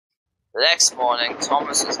The next morning,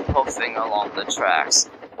 Thomas was puffing along the tracks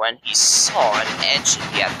when he saw an engine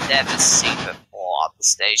he had never seen before at the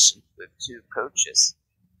station with two coaches.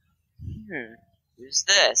 Who's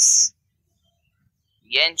this?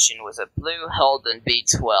 The engine was a blue Holden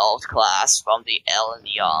B12 class from the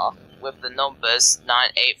L&R with the numbers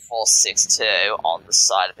 98462 on the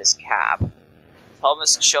side of his cab.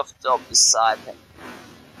 Thomas chuffed up beside him.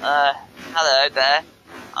 Hello there.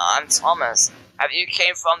 I'm Thomas. Have you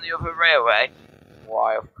came from the other railway?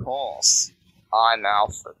 Why, of course. I'm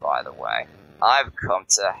Alfred, by the way. I've come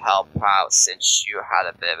to help out since you had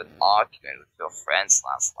a bit of an argument with your friends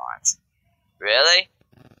last night. Really?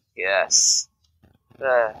 Yes.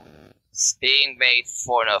 It's being made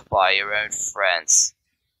fun of by your own friends.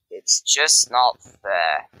 It's just not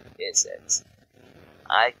fair, is it?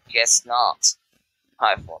 I guess not.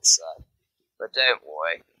 I thought so. But don't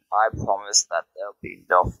worry. I promise that there'll be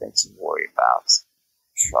nothing to worry about.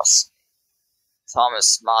 Trust me. Thomas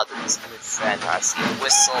smiled at his new friend as he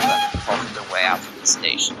whistled and puffed away out of the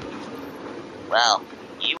station. Well,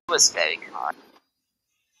 he was very kind.